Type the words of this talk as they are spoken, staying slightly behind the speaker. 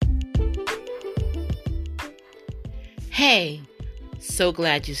Hey, so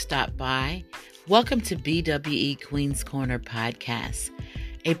glad you stopped by. Welcome to BWE Queen's Corner podcast,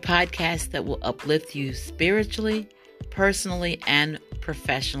 a podcast that will uplift you spiritually, personally, and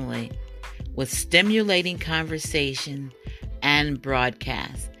professionally with stimulating conversation and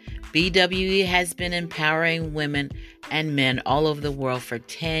broadcast. BWE has been empowering women and men all over the world for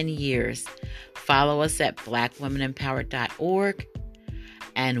 10 years. Follow us at blackwomenempowered.org,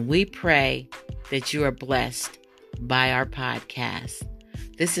 and we pray that you are blessed by our podcast.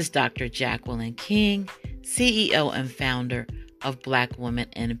 This is Dr. Jacqueline King, CEO and founder of Black Women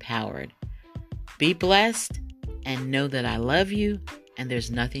Empowered. Be blessed and know that I love you and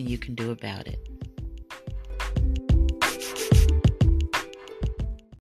there's nothing you can do about it.